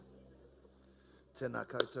Tēnā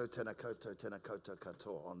koutou, tēnā koutou, tēnā koutou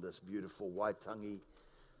katoa on this beautiful Waitangi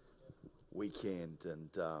weekend.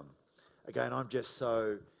 And again, I'm just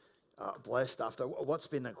so blessed after what's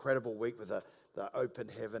been an incredible week with the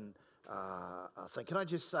open heaven thing. Can I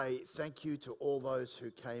just say thank you to all those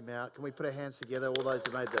who came out? Can we put our hands together, all those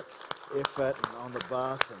who made the effort and on the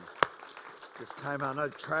bus and just came out? I know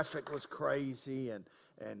traffic was crazy and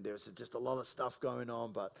there was just a lot of stuff going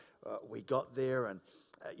on, but we got there. And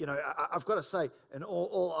you know, I've got to say, in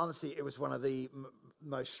all honesty, it was one of the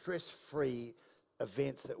most stress-free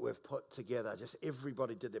events that we've put together. Just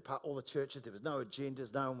everybody did their part. All the churches, there was no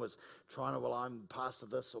agendas. No one was trying to, well, I'm pastor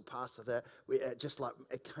this or pastor that. We just like,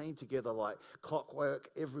 it came together like clockwork.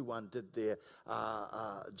 Everyone did their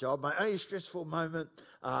job. My only stressful moment,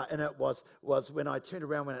 and it was when I turned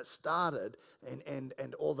around when it started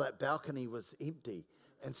and all that balcony was empty.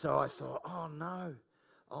 And so I thought, oh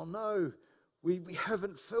no. We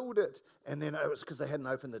haven't filled it. And then it was because they hadn't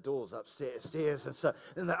opened the doors upstairs. And so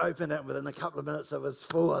then they opened it, and within a couple of minutes it was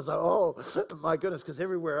full. I was like, oh, my goodness, because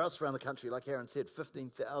everywhere else around the country, like Aaron said,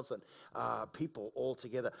 15,000 people all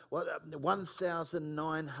together.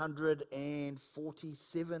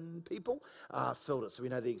 1,947 people filled it. So we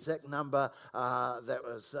know the exact number that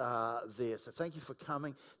was there. So thank you for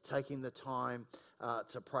coming, taking the time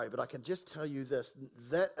to pray. But I can just tell you this,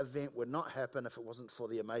 that event would not happen if it wasn't for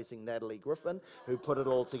the amazing Natalie Griffin who put it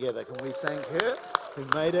all together. Can we thank her who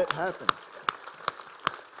made it happen?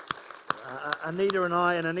 Anita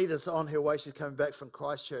and Anita's on her way. She's coming back from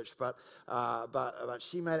Christchurch, but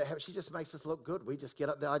she made it happen. She just makes us look good. We just get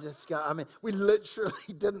up there. We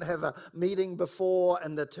literally didn't have a meeting before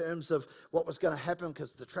in the terms of what was going to happen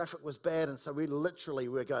because the traffic was bad, and so we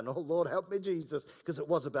were going, oh, Lord, help me, Jesus, because it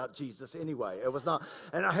was about Jesus anyway. It was not,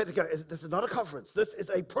 and I had to go, this is not a conference. This is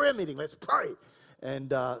a prayer meeting. Let's pray.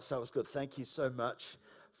 And so it was good. Thank you so much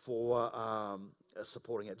for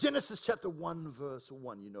supporting it. Genesis chapter 1, verse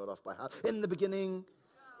 1. You know it off by heart. In the beginning,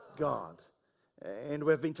 God. And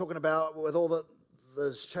we've been talking about, with all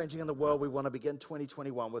that's changing in the world, we want to begin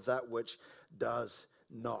 2021 with that which does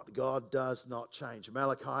not. God does not change.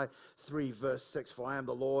 Malachi 3, verse 6. For I am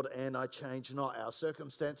the Lord and I change not. Our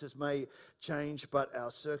circumstances may change, but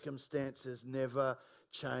our circumstances never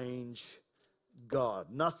change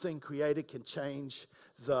God. Nothing created can change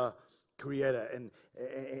the Creator.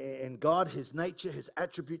 And God, His nature, His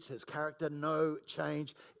attributes, His character, no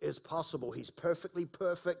change is possible. He's perfectly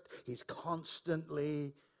perfect. He's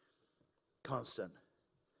constantly constant.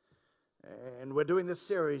 And we're doing this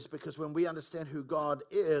series because when we understand who God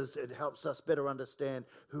is, it helps us better understand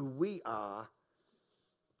who we are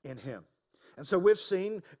in Him. And so we've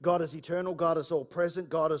seen God is eternal, God is all present,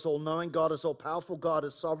 God is all knowing, God is all powerful, God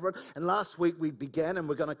is sovereign. And last week we began, and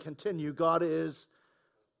we're going to continue, God is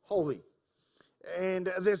holy.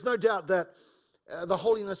 And there's no doubt that the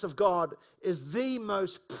holiness of God is the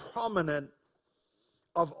most prominent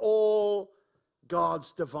of all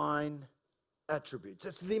God's divine attributes.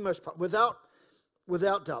 It's the most, without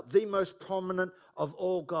doubt, the most prominent of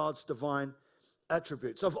all God's divine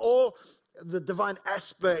attributes. Of all the divine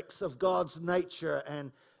aspects of God's nature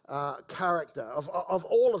and character, of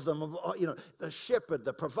all of them, the shepherd,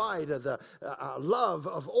 the provider, the love,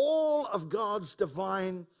 of all of God's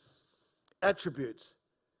divine attributes,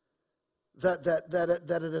 that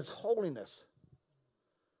it is holiness.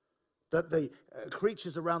 That the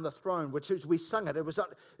creatures around the throne, which we sung it was,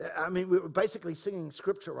 we were basically singing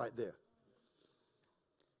scripture right there.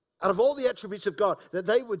 Out of all the attributes of God, that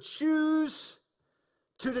they would choose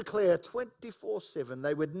to declare 24/7,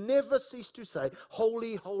 they would never cease to say,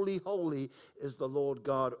 holy, holy, holy is the Lord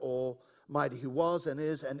God Almighty, who was and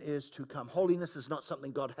is to come. Holiness is not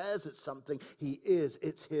something God has, it's something He is.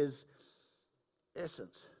 It's His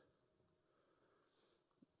essence.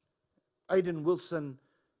 Aidan Wilson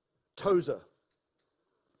Tozer,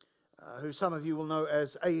 who some of you will know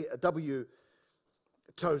as A.W.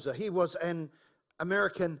 Tozer. He was an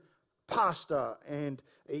American pastor and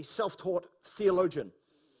a self-taught theologian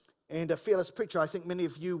and a fearless preacher. I think many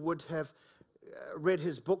of you would have read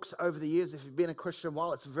his books over the years. If you've been a Christian a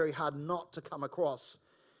while, it's very hard not to come across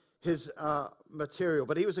his material.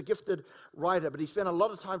 But he was a gifted writer, but he spent a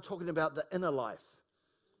lot of time talking about the inner life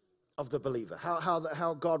of the believer,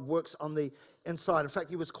 how God works on the inside. In fact,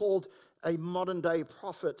 he was called a modern-day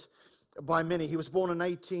prophet by many. He was born in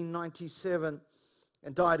 1897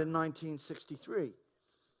 and died in 1963.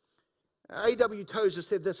 A.W. Tozer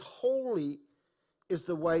said this: holy is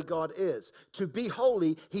the way God is. To be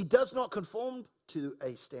holy, He does not conform to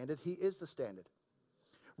a standard. He is the standard.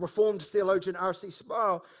 Reformed theologian R.C.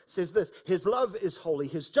 Sproul says this: his love is holy,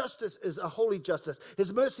 his justice is a holy justice,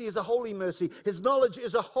 his mercy is a holy mercy, his knowledge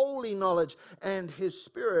is a holy knowledge, and his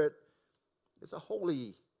spirit is a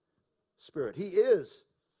holy spirit. He is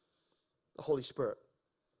the Holy Spirit.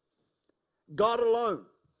 God alone,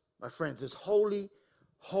 my friends, is holy,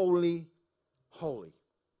 holy, holy.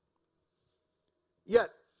 Yet,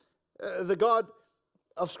 the God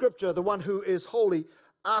of Scripture, the one who is holy,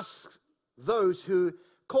 asks those who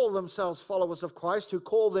call themselves followers of Christ, who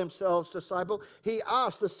call themselves disciples, he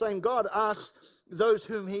asks, the same God asks those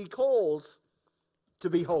whom he calls to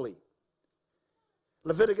be holy.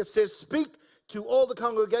 Leviticus says, speak to all the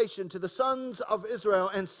congregation, to the sons of Israel,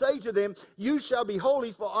 and say to them, you shall be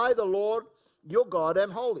holy, for I, the Lord, your God, am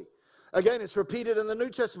holy. Again, it's repeated in the New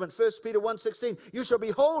Testament, 1 Peter 1:16, you shall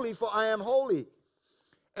be holy, for I am holy.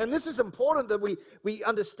 And this is important that we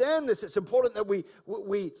understand this. It's important that we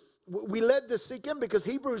let this sink in, because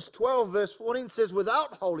Hebrews 12 verse 14 says,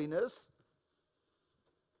 without holiness,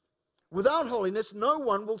 no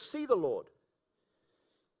one will see the Lord.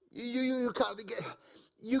 You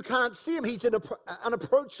can't see him. He's an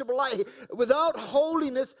unapproachable light. Without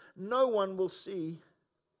holiness, no one will see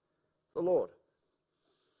the Lord.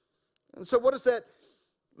 And so what does that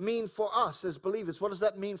mean for us as believers? What does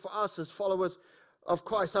that mean for us as followers of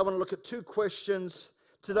Christ? I want to look at two questions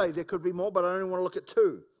today. There could be more, but I only want to look at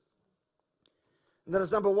two. And that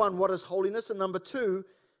is, number one, what is holiness? And number two,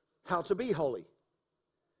 how to be holy.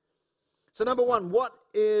 So number one, what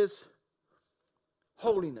is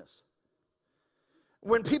holiness?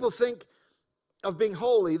 When people think of being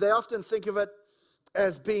holy, they often think of it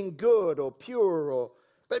as being good or pure,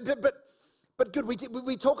 but good.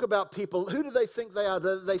 We talk about people. Who do they think they are?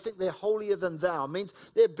 Do they think they're holier than thou? Means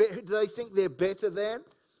do they think they're better than?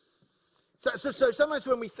 So sometimes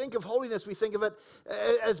when we think of holiness, we think of it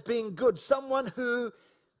as being good. Someone who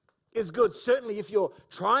is good. Certainly if you're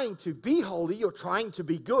trying to be holy, you're trying to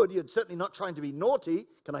be good. You're certainly not trying to be naughty.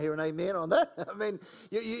 Can I hear an amen on that? I mean,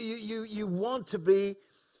 you want to be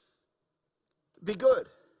good.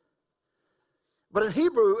 But in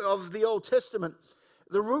Hebrew of the Old Testament,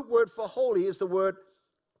 the root word for holy is the word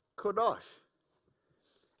kadosh.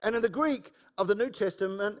 And in the Greek of the New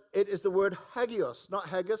Testament, it is the word hagios, not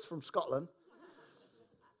haggis from Scotland,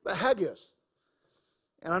 but hagios.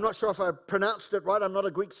 And I'm not sure if I pronounced it right. I'm not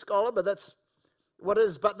a Greek scholar, but that's what it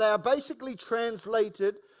is. But they are basically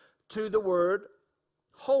translated to the word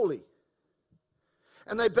holy.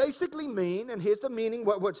 And they basically mean, and here's the meaning,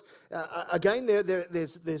 again,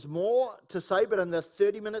 there's more to say, but in the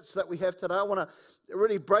 30 minutes that we have today, I want to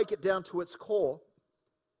really break it down to its core.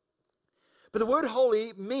 But the word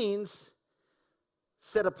holy means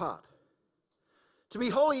set apart. To be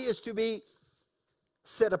holy is to be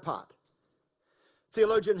set apart.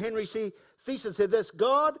 Theologian Henry C. Thiessen said this: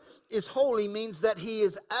 God is holy means that he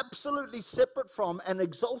is absolutely separate from and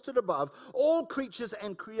exalted above all creatures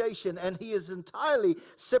and creation, and he is entirely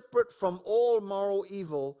separate from all moral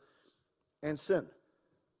evil and sin.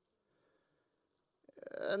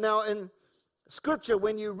 Now, in Scripture,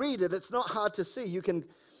 when you read it, it's not hard to see. You can,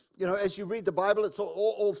 as you read the Bible, it's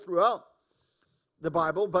all throughout the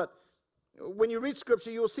Bible, but when you read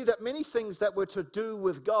Scripture, you'll see that many things that were to do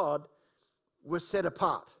with God were set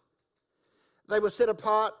apart. They were set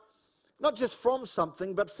apart not just from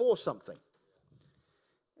something, but for something.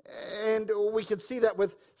 And we can see that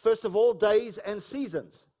with, first of all, days and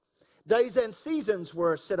seasons. Days and seasons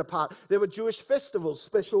were set apart. There were Jewish festivals,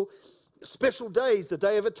 special days, the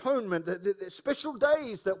Day of Atonement, the special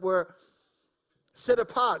days that were set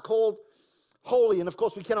apart, called holy. And of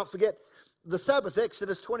course, we cannot forget the Sabbath,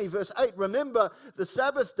 Exodus 20, verse 8. Remember the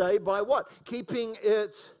Sabbath day by what? Keeping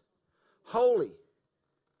it holy.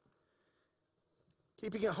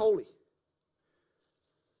 Keeping it holy.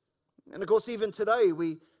 And of course, even today,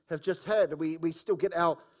 we have just had, we still get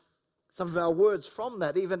some of our words from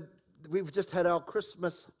that. Even we've just had our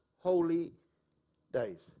Christmas holy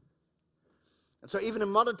days. And so even in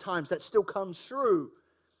modern times, that still comes through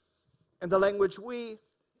in the language we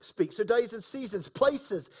speak. So days and seasons,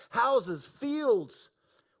 places, houses, fields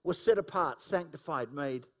were set apart, sanctified,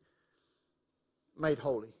 made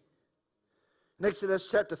holy. In Exodus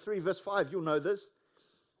chapter 3, verse 5, you'll know this.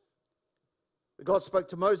 God spoke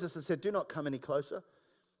to Moses and said, do not come any closer.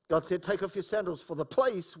 God said, take off your sandals, for the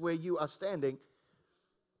place where you are standing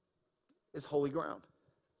is holy ground.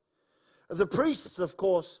 The priests, of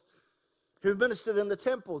course, who ministered in the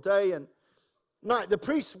temple day and night, the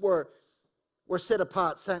priests were set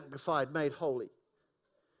apart, sanctified, made holy.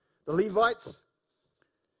 The Levites,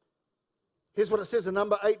 here's what it says in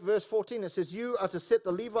number 8, verse 14. It says, you are to set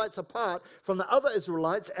the Levites apart from the other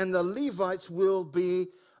Israelites, and the Levites will be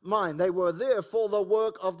mind. They were there for the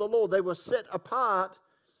work of the Lord. They were set apart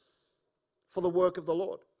for the work of the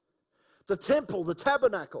Lord. The temple, the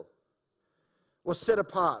tabernacle, was set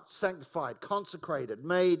apart, sanctified, consecrated,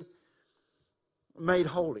 made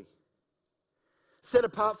holy. Set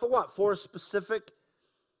apart for what? For a specific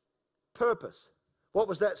purpose. What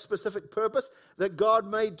was that specific purpose? That God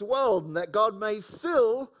may dwell and that God may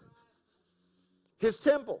fill his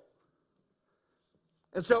temple.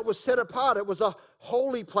 And so it was set apart. It was a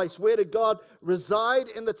holy place. Where did God reside?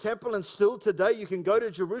 In the temple. And still today you can go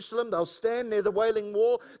to Jerusalem. They'll stand near the Wailing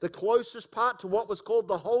Wall, the closest part to what was called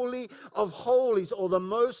the Holy of Holies, or the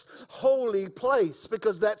most holy place,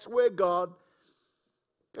 because that's where God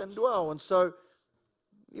can dwell. And so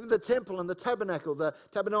even the temple and the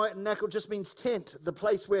tabernacle just means tent, the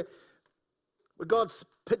place where God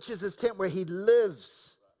pitches his tent, where he lives.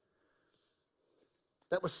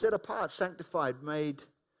 That was set apart, sanctified, made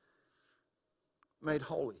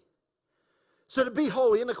holy. So to be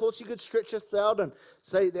holy, and of course you could stretch this out and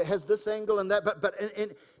say that it has this angle and that, but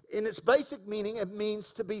in its basic meaning, it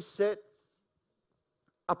means to be set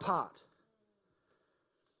apart.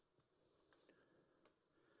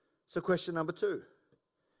 So question number 2.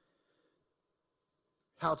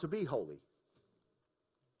 How to be holy.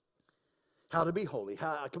 How to be holy.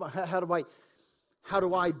 How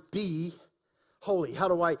do I be holy? How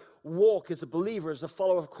do I walk as a believer, as a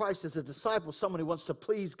follower of Christ, as a disciple, someone who wants to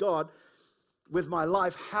please God with my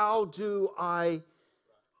life? How do I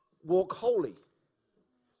walk holy?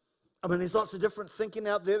 I mean, there's lots of different thinking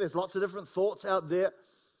out there. There's lots of different thoughts out there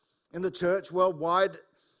in the church worldwide.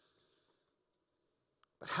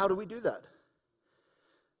 But how do we do that?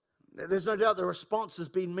 There's no doubt the response has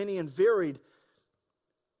been many and varied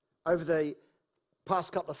over the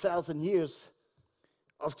past couple of thousand years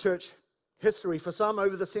of church history. For some,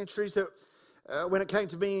 over the centuries, when it came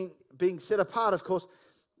to being set apart, of course,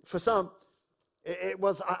 for some, it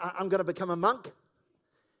was, I'm going to become a monk,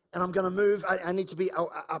 and I'm going to move. I need to be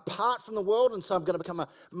apart from the world, and so I'm going to become a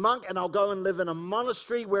monk, and I'll go and live in a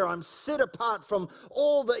monastery where I'm set apart from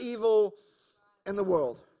all the evil in the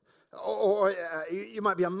world. Or you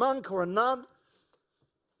might be a monk or a nun.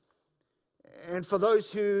 And for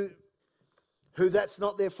those who that's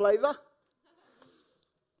not their flavor,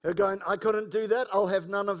 who are going, I couldn't do that, I'll have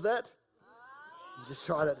none of that. Just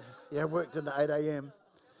tried it. Yeah, worked in the 8 a.m.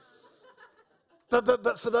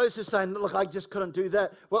 But for those who are saying, look, I just couldn't do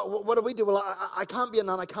that. What do we do? Well, I can't be a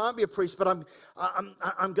nun, I can't be a priest, but I'm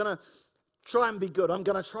going to try and be good. I'm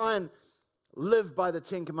going to try and live by the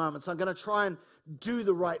 10 Commandments. I'm going to try and do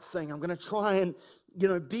the right thing. I'm going to try and,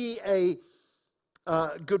 be a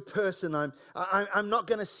good person. I'm not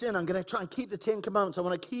going to sin. I'm going to try and keep the 10 Commandments. I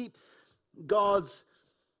want to keep God's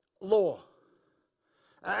law.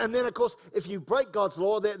 And then, of course, if you break God's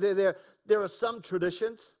law, there are some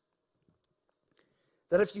traditions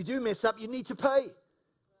that if you do mess up, you need to pay.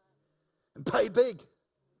 And pay big.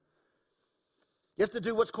 You have to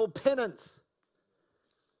do what's called penance.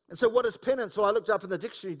 And so what is penance? Well, I looked up in the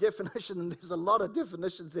dictionary definition, and there's a lot of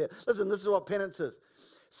definitions there. Listen, this is what penance is.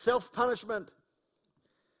 Self-punishment.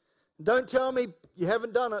 Don't tell me you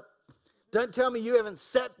haven't done it. Don't tell me you haven't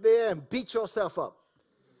sat there and beat yourself up.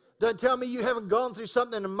 Don't tell me you haven't gone through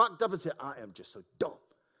something and mucked up and said, I am just so dumb.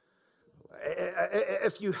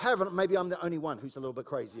 If you haven't, maybe I'm the only one who's a little bit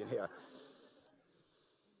crazy in here.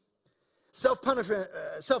 Self-punishment,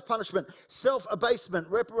 self-abasement,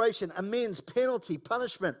 reparation, amends, penalty,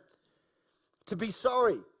 punishment, to be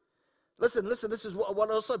sorry. Listen, this is what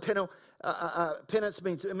also penance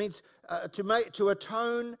means. It means to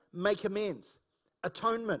atone, make amends.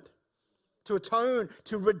 Atonement. To atone,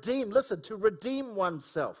 to redeem. Listen, to redeem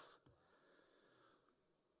oneself.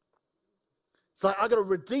 It's like, I've got to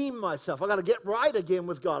redeem myself. I've got to get right again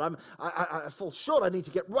with God. I fall short. I need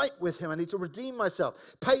to get right with him. I need to redeem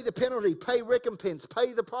myself. Pay the penalty. Pay recompense.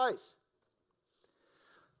 Pay the price.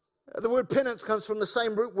 The word penance comes from the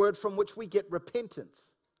same root word from which we get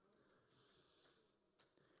repentance.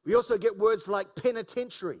 We also get words like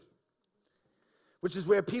penitentiary, which is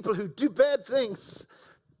where people who do bad things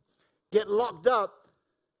get locked up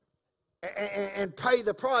and pay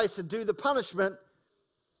the price and do the punishment,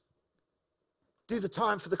 do the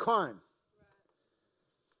time for the crime.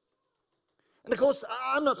 And of course,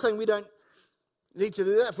 I'm not saying we don't need to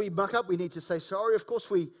do that. If we muck up, we need to say sorry. Of course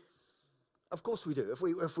we do.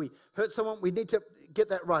 If we hurt someone, we need to get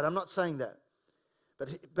that right. I'm not saying that.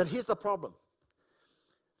 But here's the problem.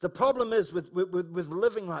 The problem is with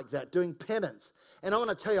living like that, doing penance. And I want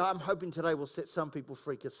to tell you, I'm hoping today will set some people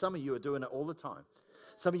free, because some of you are doing it all the time.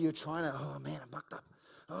 Some of you are trying to, oh man, I mucked up.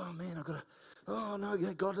 Oh man, I've got to, Oh, no,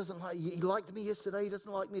 God doesn't like you. He liked me yesterday. He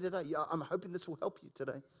doesn't like me today. Yeah, I'm hoping this will help you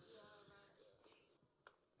today.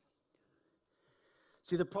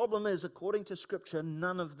 See, the problem is, according to Scripture,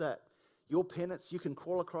 none of that. Your penance, you can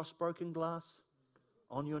crawl across broken glass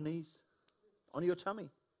on your knees, on your tummy.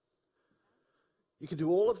 You can do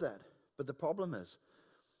all of that. But the problem is,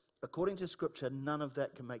 according to Scripture, none of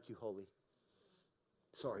that can make you holy.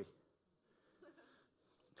 Sorry.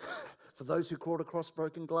 For those who crawled across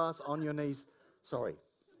broken glass on your knees, sorry.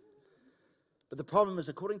 But the problem is,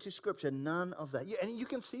 according to Scripture, none of that. Yeah, and you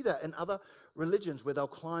can see that in other religions where they'll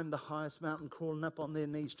climb the highest mountain, crawling up on their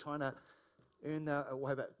knees, trying to earn their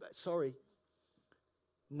way back. Sorry,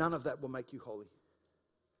 none of that will make you holy.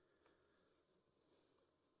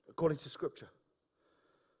 According to Scripture.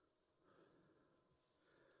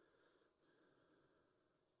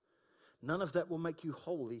 None of that will make you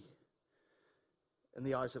holy in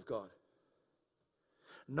the eyes of God.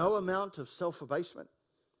 No amount of self-abasement,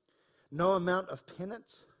 no amount of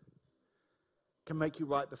penance can make you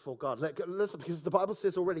right before God. Listen, because the Bible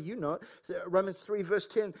says already, you know it, Romans 3 verse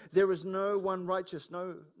 10, there is no one righteous,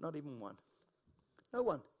 no, not even one. No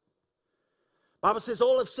one. Bible says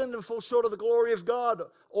all have sinned and fall short of the glory of God.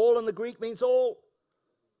 All in the Greek means all.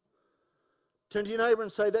 Turn to your neighbor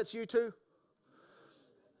and say, that's you too.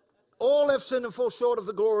 All have sinned and fall short of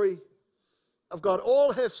the glory of God.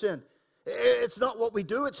 All have sinned. It's not what we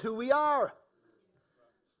do, it's who we are.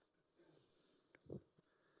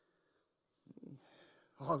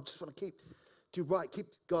 Oh, I just want to keep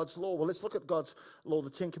God's law. Well, let's look at God's law, the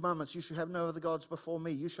 10 Commandments. You shall have no other gods before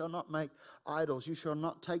me. You shall not make idols. You shall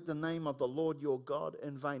not take the name of the Lord your God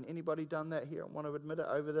in vain. Anybody done that here? I want to admit it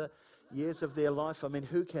over the years of their life. I mean,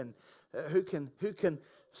 who can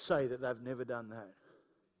say that they've never done that?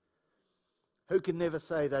 Who can never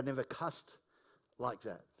say they never cussed like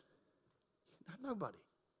that? Nobody.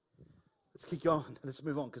 Let's keep going. Let's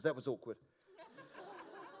move on because that was awkward.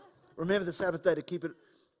 Remember the Sabbath day to keep it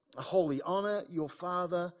holy. Honor your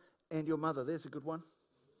father and your mother. There's a good one.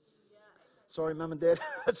 Sorry, Mum and Dad.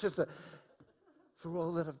 It's just for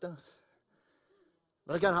all that I've done.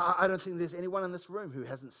 But again, I don't think there's anyone in this room who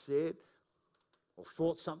hasn't said or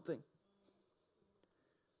thought something.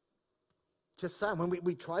 Just saying, when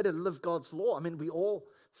we try to live God's law, I mean, we all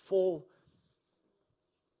fall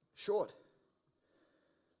short.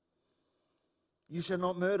 You shall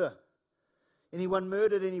not murder. Anyone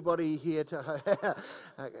murdered anybody here to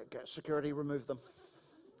security remove them?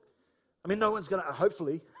 I mean, no one's going to,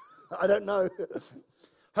 hopefully, I don't know.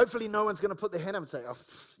 Hopefully no one's going to put their hand up and say, oh,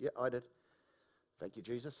 yeah, I did. Thank you,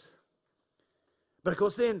 Jesus. But of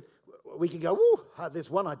course then we can go, woo, there's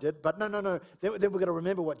one I did. But no. Then we're going to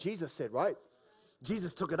remember what Jesus said, right?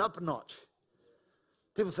 Jesus took it up a notch.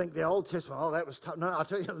 People think the Old Testament, oh, that was tough. No, I'll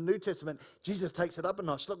tell you, in the New Testament, Jesus takes it up a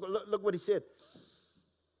notch. Look what he said.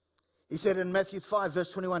 He said in Matthew 5,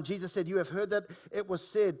 verse 21, Jesus said, you have heard that it was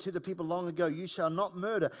said to the people long ago, you shall not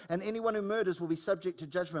murder, and anyone who murders will be subject to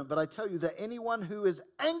judgment. But I tell you that anyone who is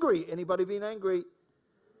angry, anybody been angry?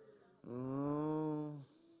 No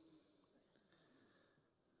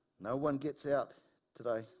one gets out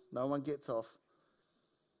today. No one gets off.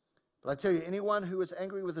 But I tell you, anyone who is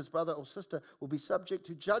angry with his brother or sister will be subject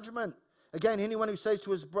to judgment. Again, anyone who says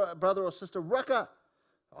to his brother or sister, Raka,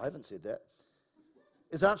 I haven't said that,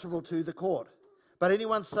 is answerable to the court. But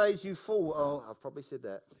anyone says, you fool, oh, I've probably said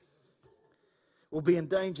that, will be in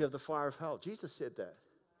danger of the fire of hell. Jesus said that.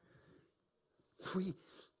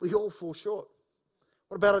 We all fall short.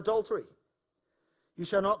 What about adultery? You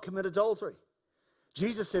shall not commit adultery.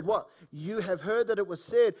 Jesus said what? You have heard that it was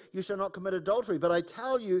said, you shall not commit adultery. But I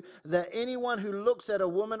tell you that anyone who looks at a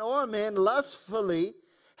woman or a man lustfully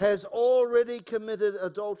has already committed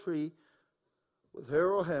adultery with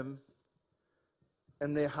her or him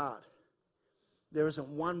in their heart. There isn't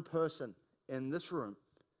one person in this room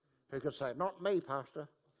who could say, not me, Pastor.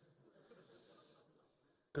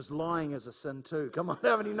 Because lying is a sin too. Come on,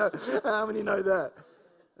 how many know that?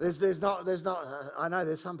 There's not. I know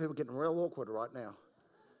there's some people getting real awkward right now.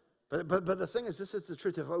 But the thing is, this is the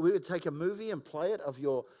truth. If we would take a movie and play it of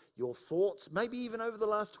your thoughts, maybe even over the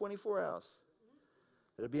last 24 hours,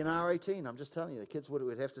 it'd be an R18. I'm just telling you, the kids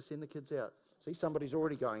would have to send the kids out. See, somebody's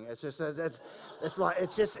already going. It's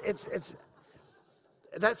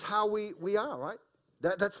that's how we are, right?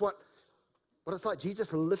 That's what it's like.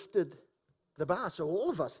 Jesus lifted the bar. So all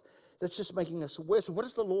of us, that's just making us aware. So what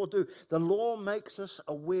does the law do? The law makes us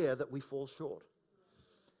aware that we fall short.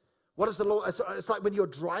 What is the law? It's like when you're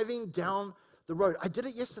driving down the road. I did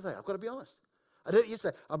it yesterday. I've got to be honest. I did it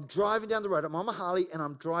yesterday. I'm driving down the road. I'm on my Harley, and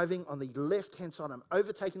I'm driving on the left-hand side. I'm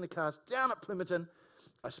overtaking the cars down at Plimerton.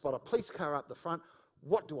 I spot a police car up the front.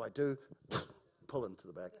 What do? pull into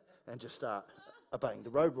the back and just start obeying the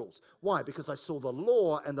road rules. Why? Because I saw the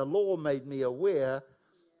law, and the law made me aware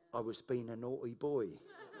I was being a naughty boy.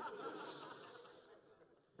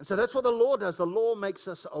 And so that's what the law does. The law makes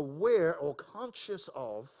us aware or conscious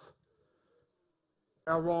of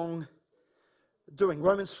our wrong doing.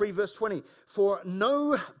 Romans 3 verse 20. For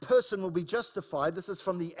no person will be justified. This is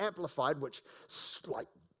from the Amplified, which like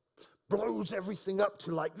blows everything up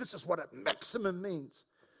to like, this is what a maximum means.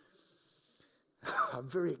 I'm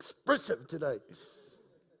very expressive today.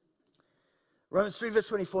 Romans 3 verse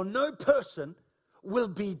 20. For no person will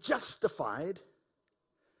be justified,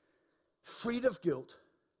 freed of guilt,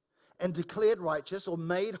 and declared righteous or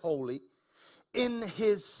made holy in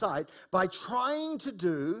his sight by trying to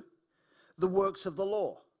do the works of the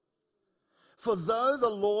law. For through the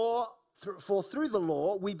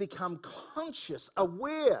law we become conscious of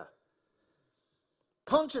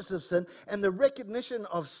sin, and the recognition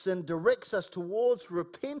of sin directs us towards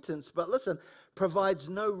repentance, but listen, provides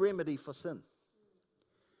no remedy for sin.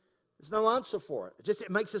 There's no answer for it. It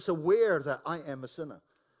makes us aware that I am a sinner.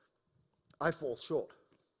 I fall short.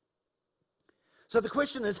 So the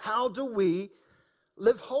question is, how do we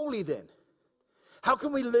live holy then? How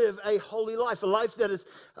can we live a holy life, a life that is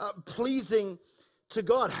pleasing to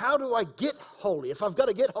God? How do I get holy? If I've got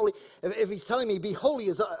to get holy, if he's telling me be holy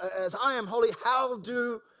as I am holy, how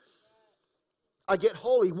do I get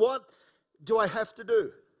holy? What do I have to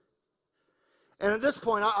do? And at this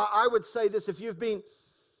point, I would say this, if you've been,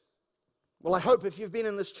 well, I hope if you've been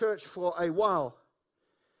in this church for a while,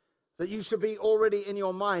 that you should be already in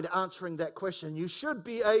your mind answering that question. You should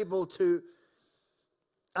be able to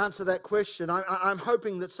answer that question. I'm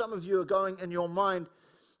hoping that some of you are going in your mind,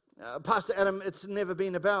 Pastor Adam, it's never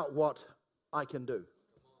been about what I can do.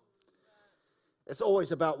 It's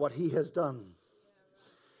always about what he has done.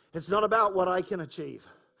 It's not about what I can achieve.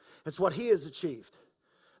 It's what he has achieved.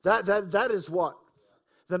 That is what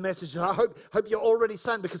the message is. I hope you're already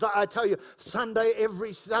saying, because I tell you,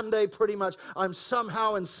 every Sunday pretty much, I'm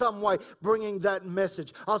somehow in some way bringing that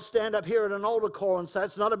message. I'll stand up here at an altar call and say,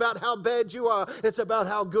 it's not about how bad you are, it's about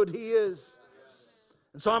how good he is.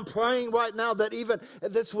 And so I'm praying right now that even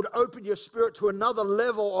this would open your spirit to another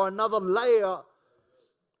level or another layer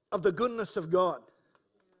of the goodness of God.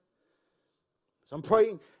 So I'm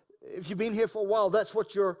praying, if you've been here for a while, that's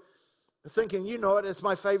what you're thinking. You know it, it's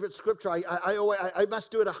my favorite scripture. I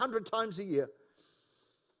must do it 100 times a year.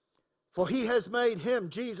 For he has made him,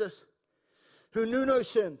 Jesus, who knew no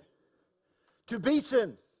sin, to be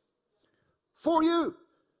sin for you,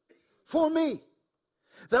 for me,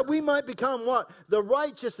 that we might become what? The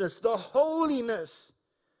righteousness, the holiness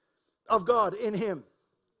of God in him.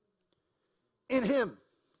 In him.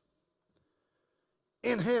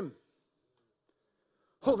 In him.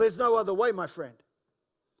 Oh, there's no other way, my friend.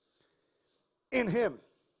 In him.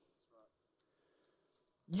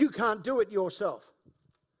 You can't do it yourself.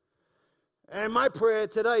 And my prayer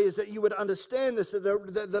today is that you would understand this,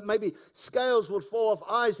 that maybe scales would fall off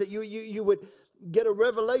eyes, that you would get a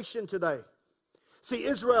revelation today. See,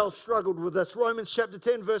 Israel struggled with this. Romans chapter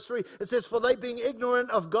 10, verse 3, it says, for they being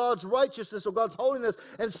ignorant of God's righteousness or God's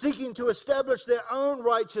holiness and seeking to establish their own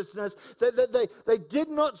righteousness, they did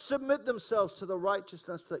not submit themselves to the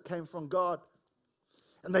righteousness that came from God.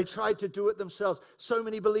 And they tried to do it themselves. So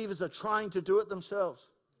many believers are trying to do it themselves.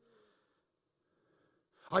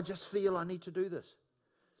 I just feel I need to do this.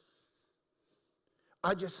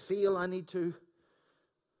 I just feel I need to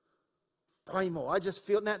pray more. I just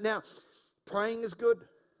feel now praying is good.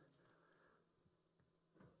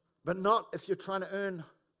 But not if you're trying to earn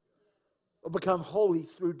or become holy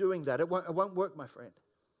through doing that. It won't work, my friend.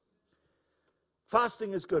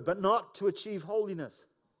 Fasting is good, but not to achieve holiness.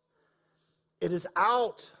 It is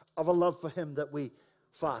out of a love for him that we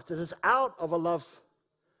fast. It is out of a love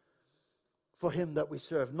for him that we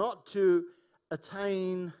serve, not to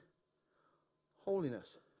attain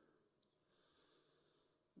holiness.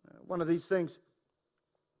 One of these things,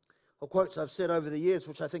 or quotes I've said over the years,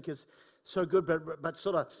 which I think is so good, but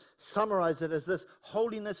sort of summarize it as this: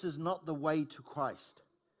 holiness is not the way to Christ.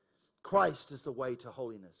 Christ is the way to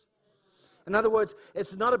holiness. In other words,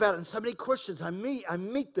 it's not about, and so many Christians, I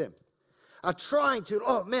meet them, are trying to,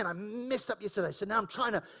 oh man, I messed up yesterday, so now I'm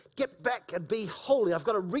trying to get back and be holy. I've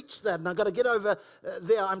got to reach that, and I've got to get over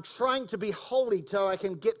there. I'm trying to be holy till I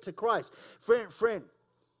can get to Christ. Friend,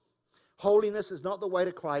 holiness is not the way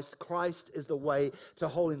to Christ. Christ is the way to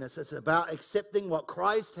holiness. It's about accepting what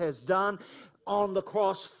Christ has done on the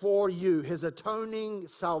cross for you, his atoning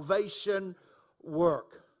salvation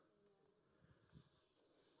work.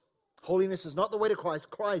 Holiness is not the way to Christ.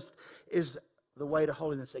 Christ is the way to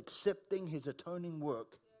holiness. Accepting his atoning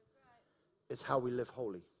work is how we live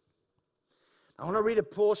holy. I want to read a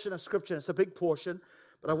portion of Scripture. It's a big portion,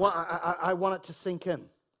 but I want it to sink in.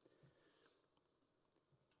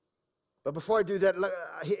 But before I do that,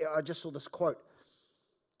 I just saw this quote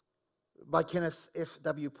by Kenneth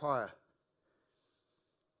F.W. Pryor.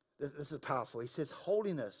 This is powerful. He says,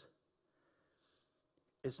 holiness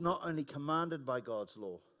is not only commanded by God's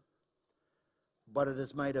law, but it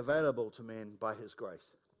is made available to men by His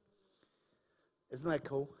grace. Isn't that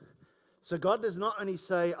cool? So God does not only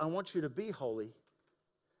say, I want you to be holy,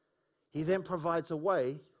 He then provides a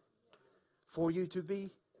way for you to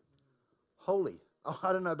be holy. Oh,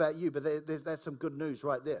 I don't know about you, but that's some good news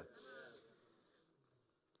right there.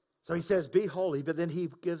 So He says, be holy, but then He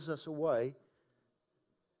gives us a way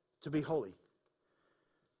to be holy.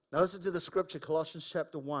 Now listen to the scripture, Colossians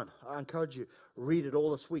chapter 1. I encourage you, read it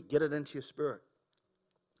all this week. Get it into your spirit.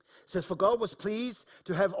 It says, for God was pleased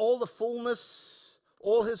to have all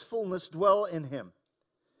His fullness dwell in Him.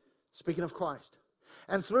 Speaking of Christ.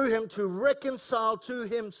 And through Him to reconcile to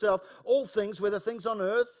Himself all things, whether things on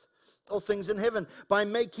earth or things in heaven, by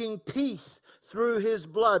making peace through His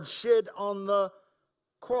blood shed on the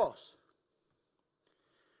cross.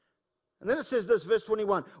 And then it says this, verse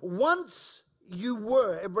 21. Once you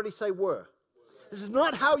were, everybody say were. This is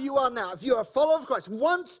not how you are now. If you are a follower of Christ,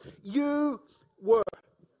 once you were.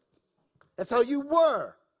 That's how you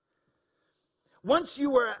were. Once you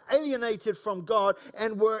were alienated from God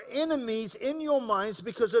and were enemies in your minds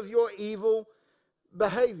because of your evil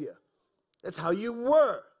behavior. That's how you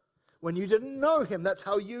were. When you didn't know Him, that's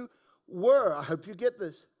how you were. I hope you get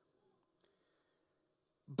this.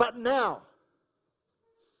 But now,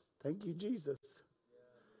 thank you, Jesus.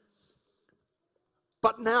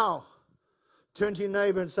 But now, turn to your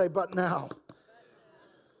neighbor and say, but now.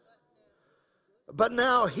 But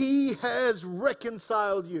now He has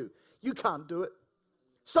reconciled you. You can't do it.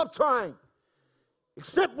 Stop trying.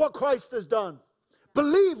 Accept what Christ has done.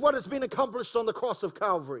 Believe what has been accomplished on the cross of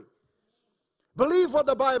Calvary. Believe what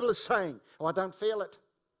the Bible is saying. Oh, I don't feel it.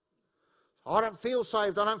 I don't feel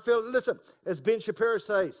saved. I don't feel. Listen, as Ben Shapiro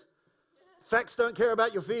says, facts don't care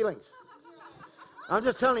about your feelings. I'm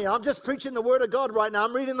just telling you, I'm just preaching the Word of God right now.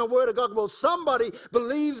 I'm reading the Word of God. Will somebody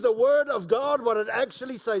believe the Word of God, what it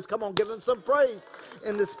actually says? Come on, give Him some praise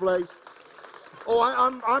in this place. Oh,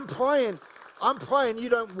 I'm praying. I'm praying you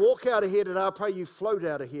don't walk out of here today. I pray you float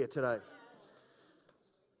out of here today.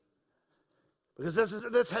 Because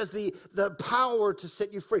this has the power to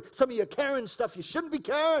set you free. Some of you are carrying stuff you shouldn't be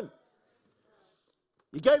carrying.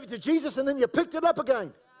 You gave it to Jesus and then you picked it up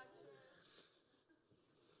again.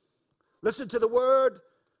 Listen to the Word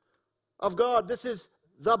of God. This is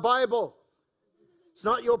the Bible. It's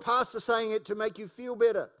not your pastor saying it to make you feel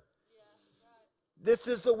better. This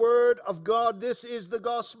is the Word of God. This is the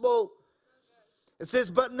gospel. It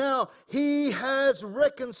says, but now He has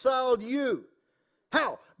reconciled you.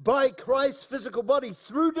 How? By Christ's physical body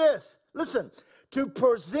through death. Listen, to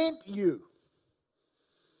present you.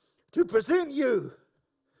 To present you.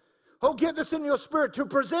 Oh, get this in your spirit. To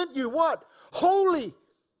present you what? Holy.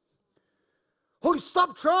 Oh,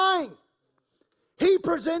 stop trying. He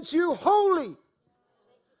presents you holy.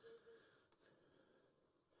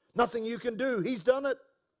 Nothing you can do. He's done it.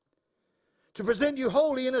 To present you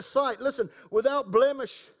holy in His sight. Listen, without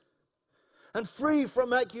blemish and free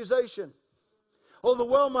from accusation. Or the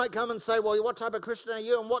world might come and say, well, what type of Christian are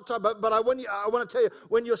you? And what type of, but I want to tell you,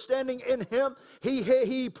 when you're standing in Him,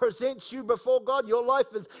 He presents you before God. Your life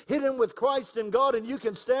is hidden with Christ in God, and you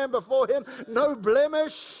can stand before Him. No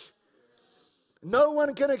blemish. No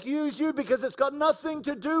one can accuse you because it's got nothing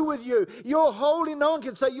to do with you. You're holy. No one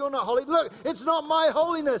can say you're not holy. Look, it's not my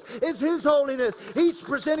holiness. It's His holiness. He's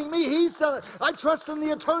presenting me. He's done it. I trust in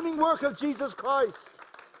the atoning work of Jesus Christ.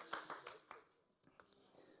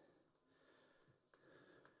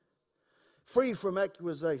 Free from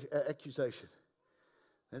accusation.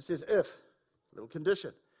 And it says, if, little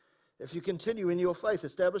condition, if you continue in your faith,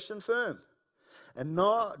 established and firm, and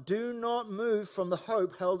do not move from the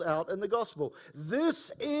hope held out in the gospel.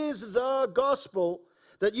 This is the gospel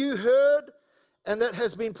that you heard and that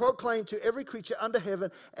has been proclaimed to every creature under heaven,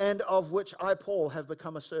 and of which I, Paul, have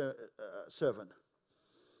become a servant.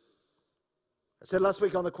 I said last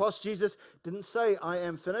week on the cross, Jesus didn't say, I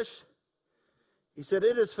am finished. He said,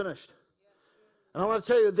 it is finished. And I want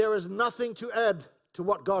to tell you, there is nothing to add to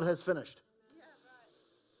what God has finished.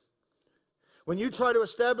 When you try to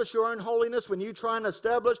establish your own holiness, when you try and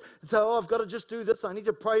establish and say, oh, I've got to just do this, I need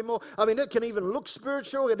to pray more. I mean, it can even look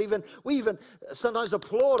spiritual. We even sometimes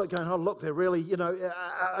applaud it going, oh, look, they're really,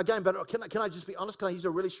 again, but can I just be honest? Can I use a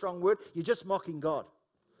really strong word? You're just mocking God.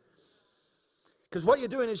 Because what you're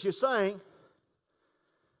doing is you're saying,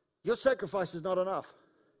 Your sacrifice is not enough.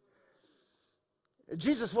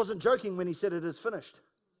 Jesus wasn't joking when he said it is finished.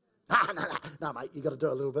 No, mate, you got to do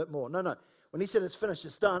a little bit more. No. When he said it's finished,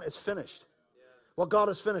 it's done, it's finished. Yeah. What God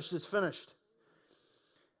has finished is finished.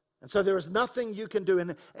 And so there is nothing you can do.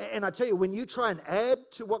 And I tell you, when you try and add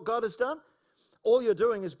to what God has done, all you're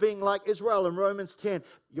doing is being like Israel in Romans 10.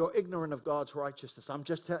 You're ignorant of God's righteousness. I'm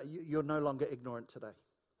just telling you, you're no longer ignorant today.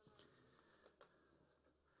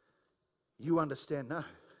 You understand, no,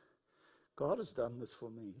 God has done this for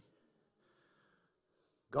me.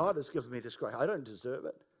 God has given me this grace. I don't deserve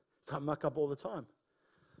it. So I muck up all the time.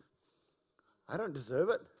 I don't deserve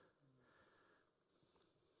it.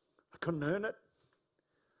 I couldn't earn it.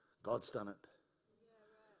 God's done it.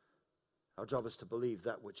 Our job is to believe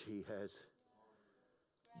that which he has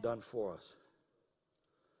done for us.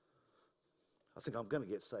 I think I'm going to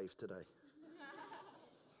get saved today.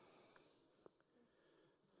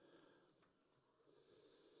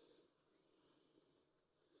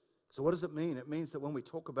 So what does it mean? It means that when we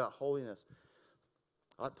talk about holiness,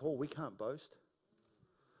 like Paul, we can't boast.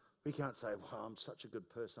 We can't say, well, I'm such a good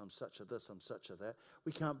person, I'm such a this, I'm such a that.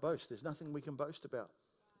 We can't boast. There's nothing we can boast about.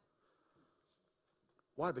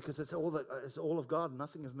 Why? Because it's all of God,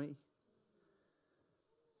 nothing of me.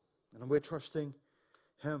 And we're trusting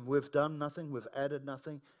him. We've done nothing, we've added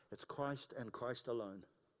nothing. It's Christ and Christ alone.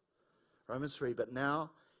 Romans 3, but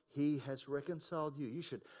now he has reconciled you. You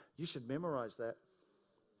should memorize that.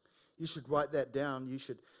 You should write that down. You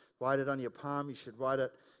should write it on your palm. You should write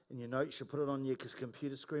it in your note. You should put it on your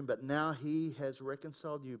computer screen. But now he has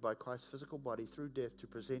reconciled you by Christ's physical body through death to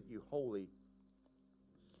present you holy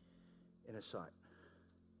in his sight.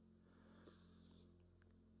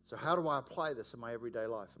 So how do I apply this in my everyday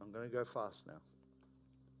life? And I'm going to go fast now.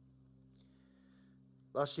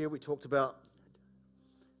 Last year we talked about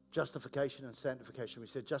justification and sanctification. We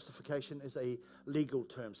said justification is a legal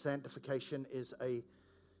term. Sanctification is a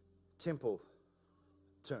temple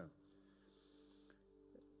term.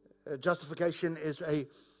 Justification is a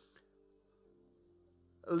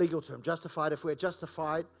legal term. Justified, if we're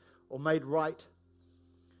justified or made right,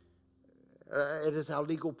 it is our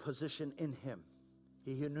legal position in him.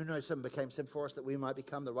 He who knew no sin became sin for us that we might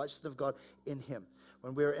become the righteousness of God in him.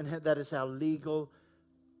 When we're in him, that is our legal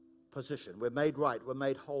position. We're made right. We're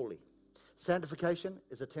made holy. Sanctification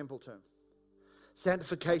is a temple term.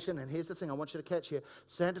 Sanctification, and here's the thing I want you to catch here.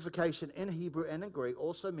 Sanctification in Hebrew and in Greek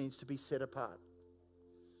also means to be set apart.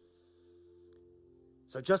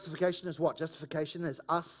 So justification is what? Justification is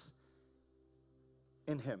us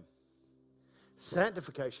in him.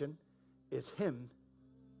 Sanctification is him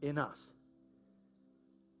in us.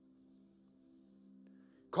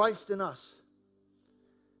 Christ in us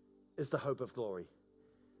is the hope of glory.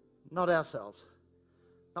 Not ourselves.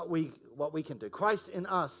 Not what we can do. Christ in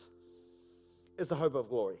us is the hope of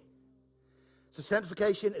glory. So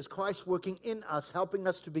sanctification is Christ working in us, helping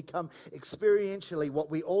us to become experientially what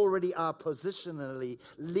we already are positionally,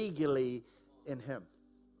 legally in him.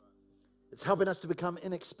 It's helping us to become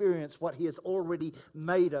in experience what he has already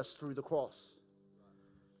made us through the cross.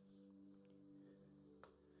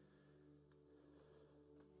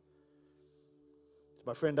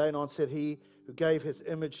 My friend Anon said, he who gave his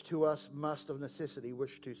image to us must of necessity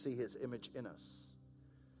wish to see his image in us.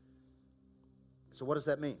 So what does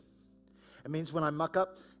that mean? It means when I muck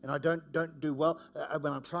up and I don't do well,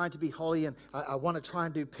 when I'm trying to be holy and I want to try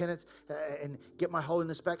and do penance and get my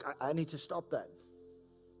holiness back, I need to stop that.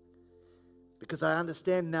 Because I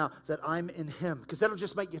understand now that I'm in him. Because that'll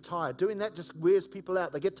just make you tired. Doing that just wears people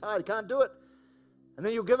out. They get tired, can't do it. And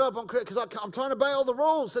then you'll give up on because I'm trying to obey all the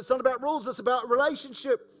rules. It's not about rules, it's about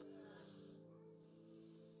relationship.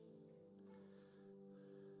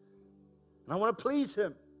 And I want to please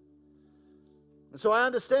him. And so I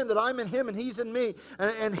understand that I'm in him and he's in me.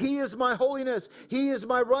 And he is my holiness. He is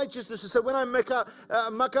my righteousness. And so when I muck up,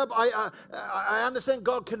 I understand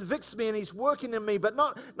God convicts me and he's working in me, but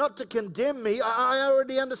not to condemn me. I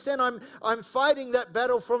already understand I'm fighting that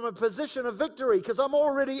battle from a position of victory because I'm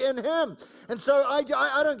already in him. And so I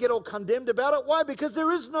don't get all condemned about it. Why? Because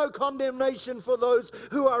there is no condemnation for those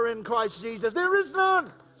who are in Christ Jesus. There is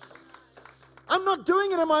none. I'm not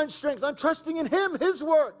doing it in my own strength. I'm trusting in him, his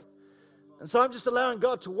work. And so I'm just allowing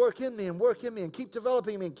God to work in me and keep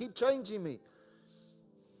developing me and keep changing me.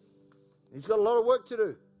 He's got a lot of work to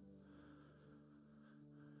do.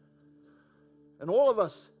 And all of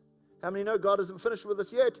us, how many know God isn't finished with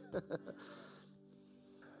us yet?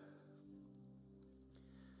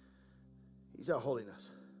 He's our holiness.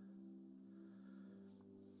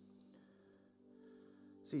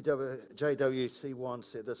 J.W.C. Wan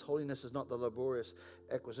said this: holiness is not the laborious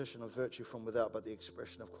acquisition of virtue from without, but the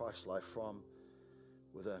expression of Christ's life from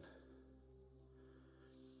within.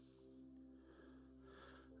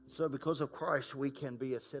 So because of Christ, we can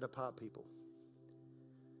be a set-apart people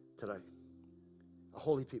today, a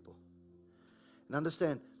holy people. And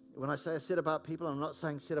understand, when I say a set-apart people, I'm not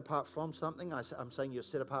saying set apart from something. I'm saying you're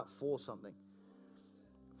set apart for something,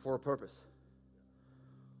 for a purpose.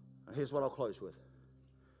 And here's what I'll close with.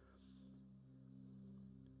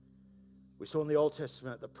 We saw in the Old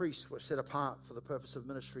Testament the priests were set apart for the purpose of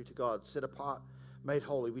ministry to God, set apart, made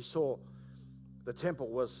holy. We saw the temple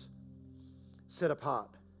was set apart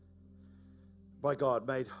by God,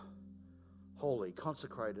 made holy,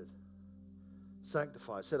 consecrated,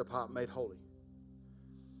 sanctified, set apart, made holy.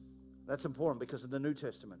 That's important because in the New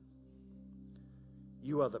Testament,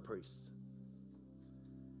 you are the priests.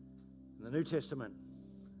 In the New Testament,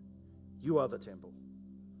 you are the temple.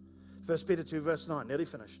 1 Peter 2 verse 9, nearly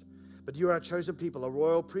finished. But you are a chosen people, a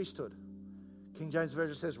royal priesthood. King James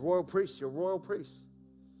Version says royal priests, you're royal priests.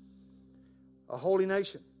 A holy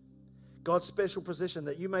nation. God's special position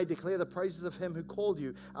that you may declare the praises of him who called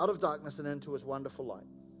you out of darkness and into his wonderful light.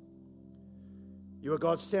 You are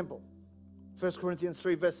God's temple. 1 Corinthians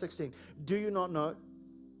 3 verse 16. Do you not know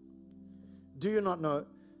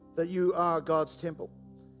that you are God's temple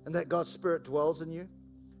and that God's Spirit dwells in you?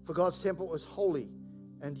 For God's temple is holy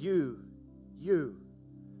and you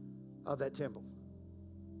are that temple.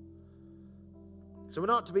 So we're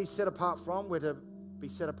not to be set apart from, we're to be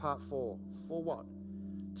set apart for. For what?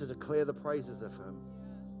 To declare the praises of him.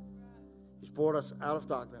 He's brought us out of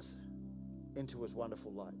darkness into his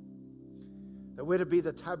wonderful light. That we're to be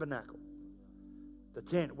the tabernacle, the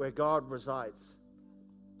tent where God resides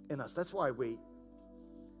in us. That's why we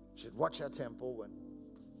should watch our temple and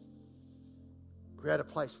create a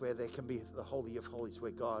place where there can be the Holy of Holies,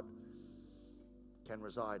 where God can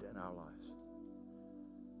reside in our lives.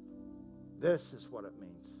 This is what it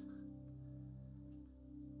means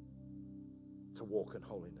to walk in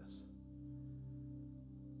holiness.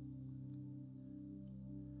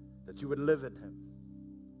 That you would live in him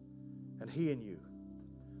and he in you,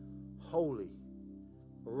 holy,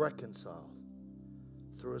 reconciled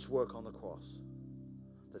through his work on the cross.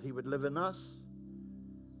 That he would live in us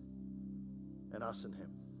and us in him.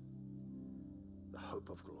 The hope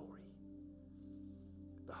of glory.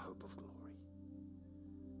 The hope of glory.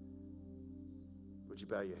 Would you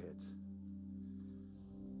bow your heads?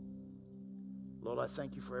 Lord, I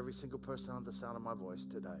thank you for every single person under the sound of my voice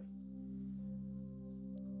today.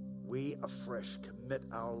 We afresh commit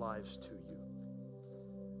our lives to you.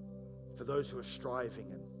 For those who are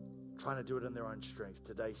striving and trying to do it in their own strength,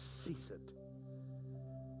 today cease it.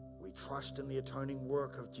 We trust in the atoning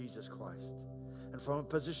work of Jesus Christ. And from a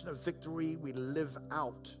position of victory, we live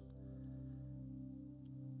out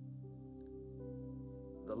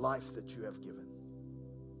the life that you have given.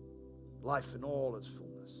 Life in all its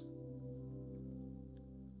fullness.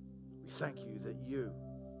 We thank you that you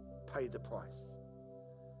paid the price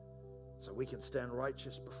so we can stand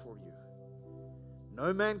righteous before you.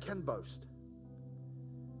 No man can boast.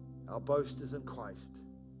 Our boast is in Christ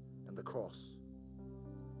and the cross.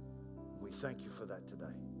 We thank you for that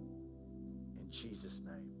today. In Jesus'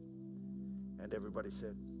 name. And everybody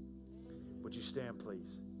said, would you stand,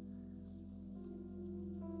 please?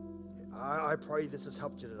 I pray this has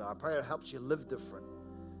helped you today. I pray it helps you live different,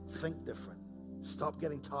 think different. Stop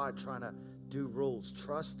getting tired trying to do rules.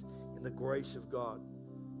 Trust in the grace of God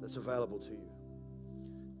that's available to you.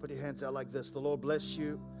 Put your hands out like this. The Lord bless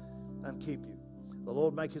you and keep you. The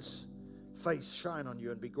Lord make his face shine on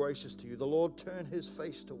you and be gracious to you. The Lord turn his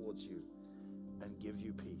face towards you and give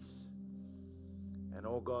you peace. And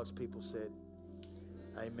all God's people said,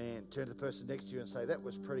 amen. Turn to the person next to you and say, that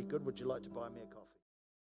was pretty good. Would you like to buy me a coffee?